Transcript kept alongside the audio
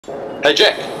Hey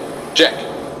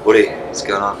Jack. Woody, what's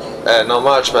going on? Not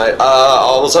much, mate.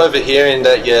 I was overhearing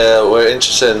that you were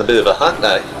interested in a bit of a hunt,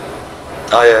 eh?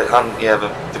 Oh yeah, you have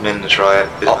been meaning to try a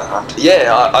bit of a hunt.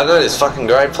 Yeah, I know this fucking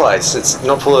great place. It's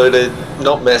not polluted,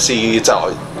 not messy. You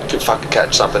could fucking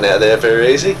catch something out there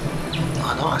very easy.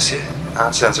 Oh nice, yeah.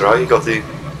 That sounds alright. You got the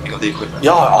equipment.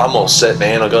 Yeah, I'm all set,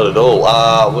 man. I got it all.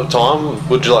 What time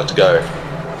would you like to go?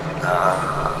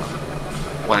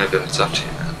 Whenever it's up to you.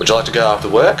 Would you like to go after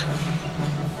work?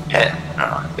 Yeah,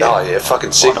 alright. Yeah. Oh yeah,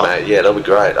 fucking sick, mate. Yeah, that'll be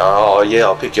great. Oh yeah,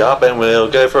 I'll pick you up and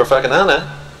we'll go for a fucking hunt, eh?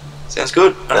 Sounds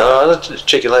good. Alright, let's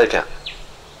check your later, cunt.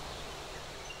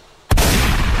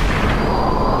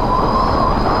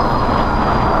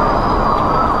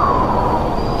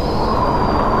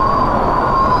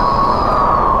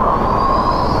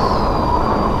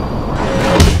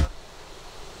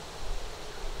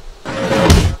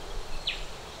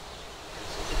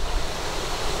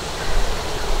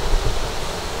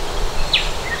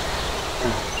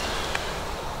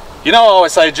 You know what I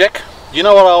always say, Jack? You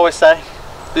know what I always say?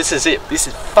 This is it. This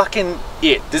is fucking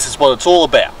it. This is what it's all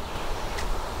about.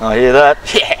 I hear that.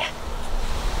 Yeah.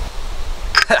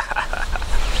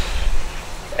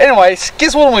 Anyways,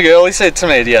 guess what my girlie said to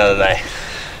me the other day?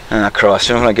 Oh Christ,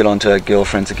 we're not going to get on to our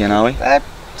girlfriends again, are we?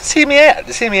 Just hear me out.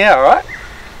 Just hear me out, alright?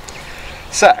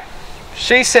 So,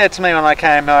 she said to me when I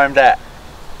came home that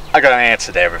I got an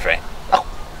answer to everything. Oh,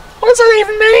 what does that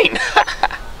even mean?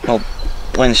 Well,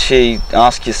 when she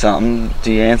asks you something,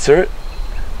 do you answer it?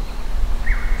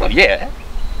 Well, yeah.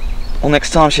 Well,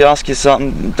 next time she asks you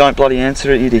something, don't bloody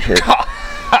answer it, you dickhead.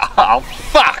 Oh,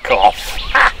 fuck off.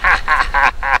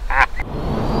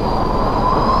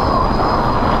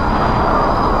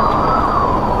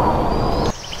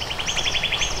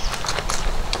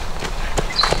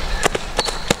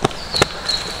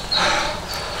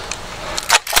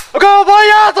 I'm going to blow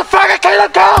you out the fucking killer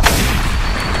cop!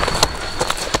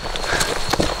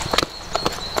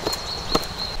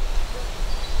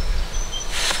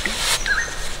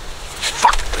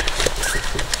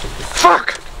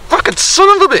 Fuck! Fucking son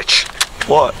of a bitch!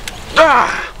 What?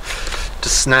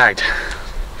 Just snagged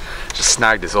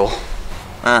is all.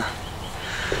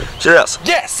 Shit else.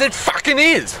 Yes, it fucking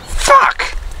is!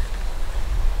 Fuck!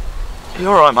 You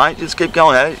alright, mate? Just keep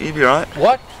going at it, you'll be alright.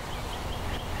 What?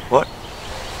 What?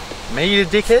 Me, you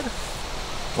dickhead?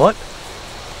 What?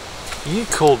 You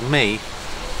called me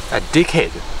a dickhead.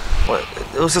 What?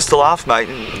 It was just a laugh, mate.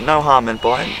 No harm meant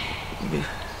by it.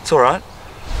 It's alright.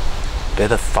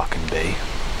 Better fucking be.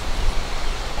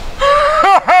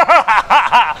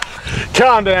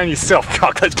 Calm down yourself,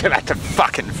 cock. Let's get back to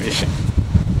fucking fishing.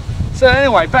 So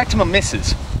anyway, back to my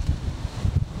missus.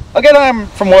 I get home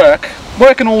from work,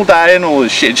 working all day and all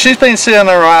this shit. She's been sitting on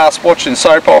her ass watching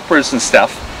soap operas and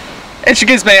stuff. And she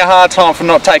gives me a hard time for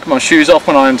not taking my shoes off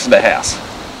when I enter the house.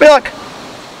 Be like,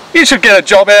 you should get a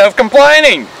job out of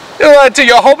complaining. It'll add to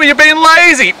your hobby of being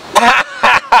lazy.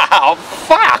 Oh,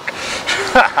 fuck.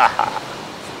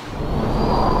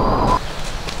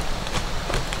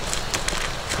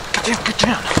 Get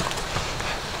down.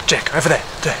 Jack, over there.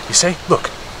 There, you see?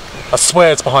 Look. I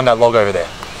swear it's behind that log over there.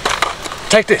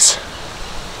 Take this.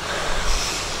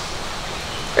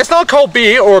 It's not cold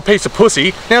beer or a piece of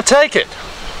pussy. Now take it.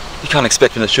 You can't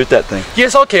expect me to shoot that thing.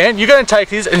 Yes, I can. You're going to take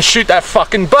this and shoot that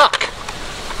fucking buck.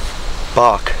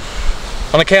 Bark.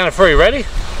 On the count of 3, ready?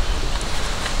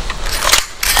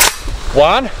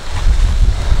 1,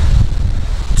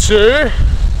 2,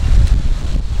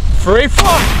 3,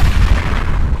 4.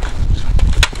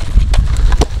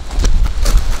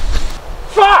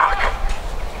 Fuck!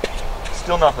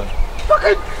 Still nothing.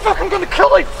 Fucking gonna kill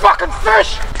these fucking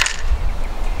fish!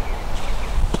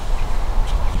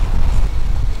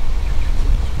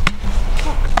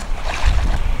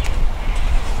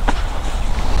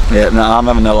 Yeah, no, I'm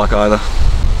having no luck either.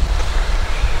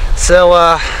 So,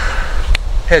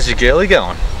 how's your girlie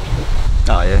going?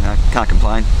 Oh yeah, no, can't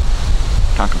complain.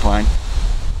 Can't complain.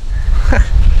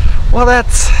 Well,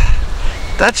 that's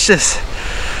just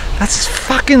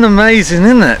fucking amazing,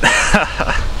 isn't it?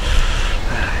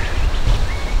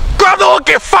 Grab the hook,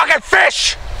 you fucking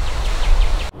fish!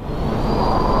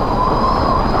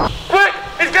 Quick!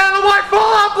 He's getting the white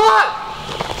ball up, blood!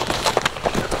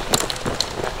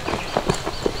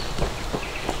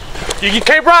 You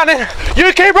keep running!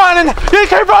 You keep running! You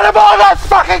keep running, boy! Let's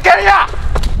fucking get ya!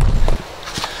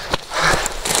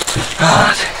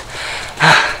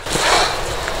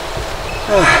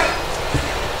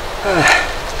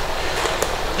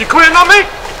 You quitting on me?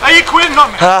 Are you quitting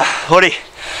on me? Woody,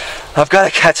 I've got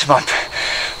to catch my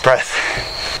breath.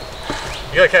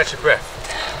 You gotta catch your breath.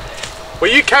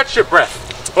 Well, you catch your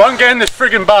breath. Well, I'm getting this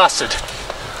friggin' bastard.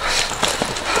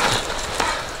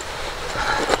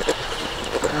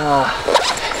 You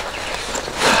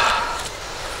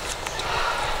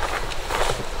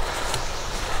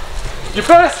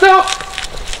better stop!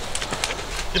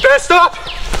 You better stop!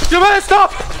 You better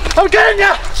stop! I'm getting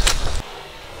ya!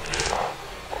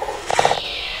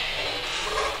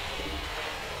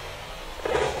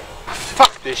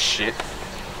 Fuck this shit.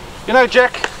 You know,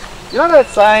 Jack, you know that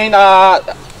saying,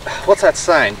 what's that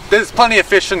saying? There's plenty of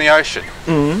fish in the ocean.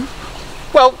 Mm-hmm.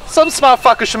 Well, some smart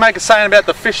fucker should make a saying about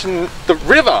the fish in the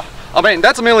river. I mean,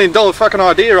 that's $1 million fucking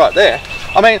idea right there.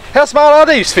 I mean, how smart are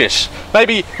these fish?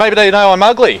 Maybe they know I'm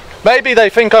ugly. Maybe they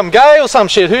think I'm gay or some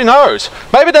shit, who knows?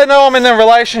 Maybe they know I'm in a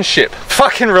relationship.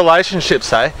 Fucking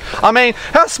relationships, eh? I mean,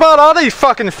 how smart are these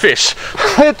fucking fish?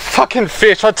 They're fucking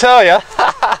fish, I tell ya.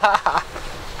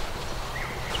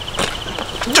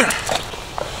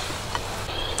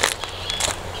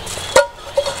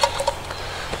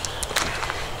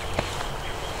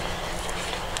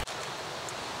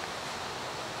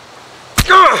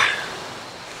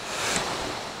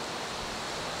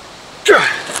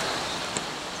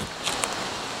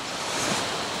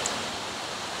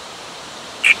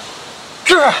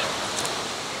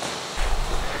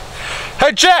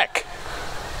 Hey Jack!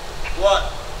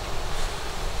 What?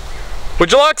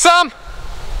 Would you like some?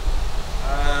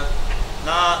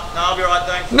 Nah, I'll be right,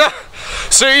 thanks. No,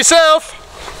 suit yourself.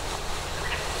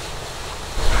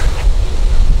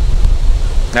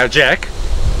 Now Jack,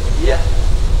 Yeah.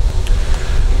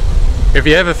 if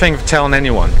you ever think of telling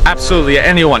anyone, absolutely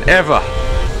anyone ever,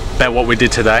 about what we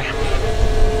did today,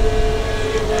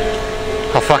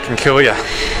 I'll fucking kill you.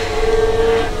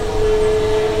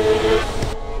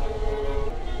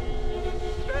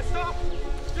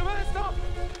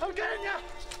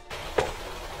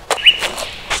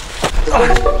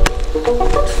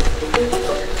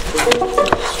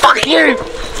 Fuck you!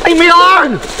 Leave me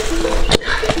alone!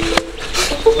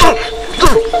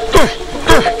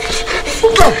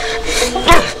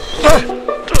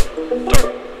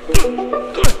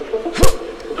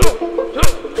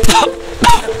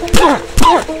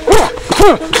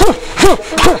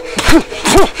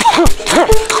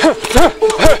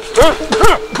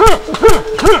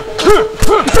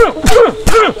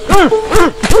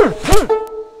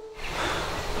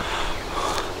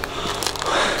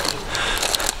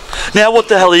 Now what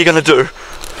the hell are you gonna do?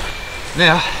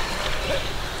 Now,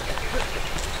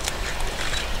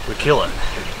 we kill it.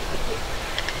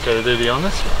 Gotta do the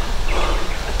honest.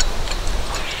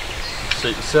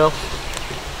 Suit yourself.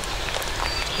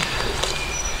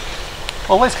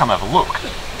 Well, let's come have a look.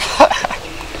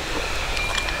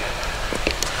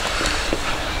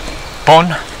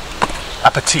 Bon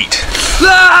appetit.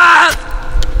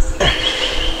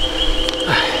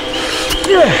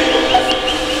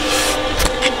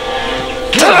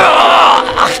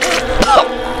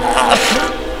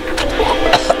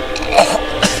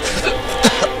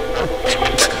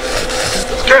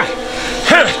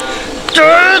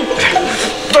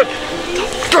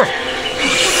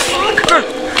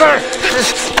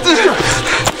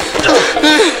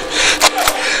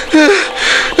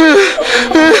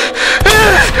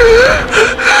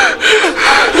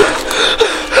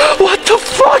 What the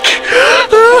fuck?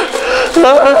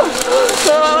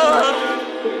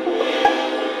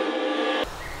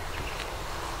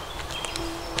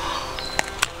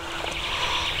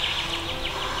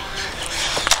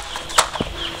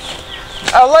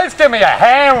 At least give me a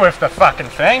hand with the fucking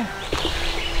thing.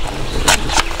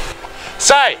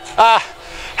 Say,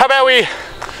 how about we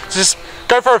just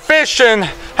go for a fish and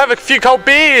have a few cold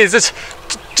beers? It's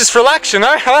just relax, you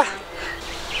know, huh?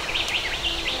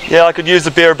 Yeah, I could use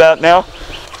a beer about now.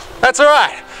 That's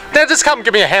alright. Now just come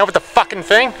give me a hand with the fucking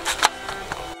thing.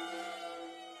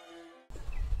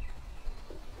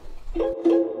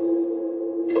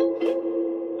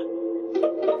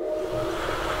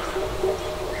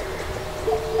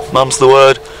 Mum's the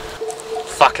word.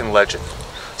 Fucking legend.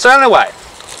 So anyway,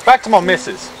 back to my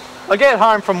missus. I get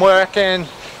home from work and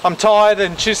I'm tired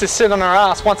and she's just sitting on her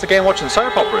ass once again watching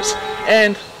soap operas.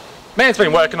 And man's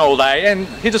been working all day and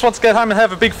he just wants to get home and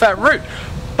have a big fat root.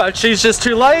 But she's just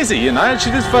too lazy, you know? She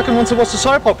just fucking wants to watch the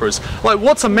soap operas. Like,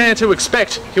 what's a man to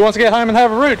expect? He wants to get home and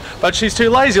have a root, but she's too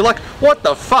lazy. Like, what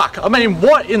the fuck? I mean,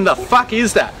 what in the fuck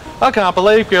is that? I can't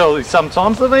believe girlies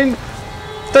sometimes. I mean,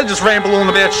 they just ramble on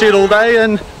about shit all day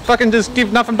and fucking just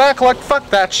give nothing back. Like, fuck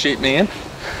that shit, man.